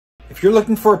If you're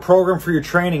looking for a program for your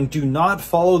training, do not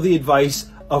follow the advice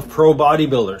of pro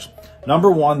bodybuilders. Number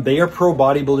one, they are pro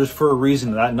bodybuilders for a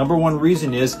reason. That number one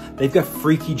reason is they've got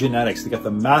freaky genetics. They got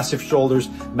the massive shoulders,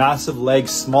 massive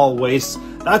legs, small waists.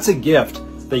 That's a gift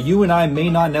that you and I may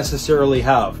not necessarily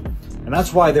have. And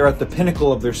that's why they're at the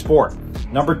pinnacle of their sport.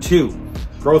 Number two,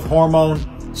 growth hormone,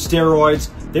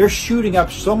 steroids. They're shooting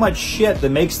up so much shit that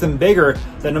makes them bigger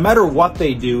that no matter what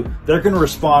they do, they're going to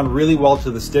respond really well to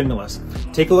the stimulus.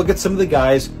 Take a look at some of the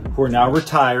guys who are now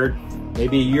retired,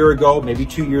 maybe a year ago, maybe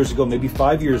 2 years ago, maybe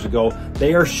 5 years ago.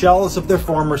 They are shells of their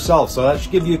former self. So that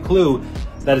should give you a clue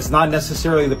that it's not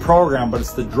necessarily the program, but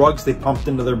it's the drugs they pumped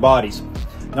into their bodies.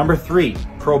 Number three,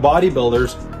 pro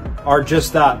bodybuilders are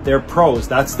just that. They're pros.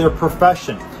 That's their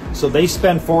profession. So they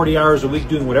spend 40 hours a week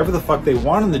doing whatever the fuck they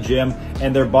want in the gym,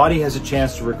 and their body has a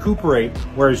chance to recuperate.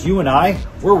 Whereas you and I,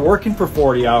 we're working for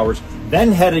 40 hours,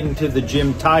 then heading to the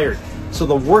gym tired. So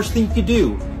the worst thing you could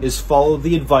do is follow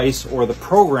the advice or the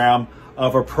program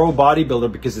of a pro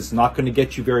bodybuilder, because it's not going to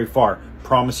get you very far.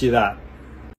 Promise you that.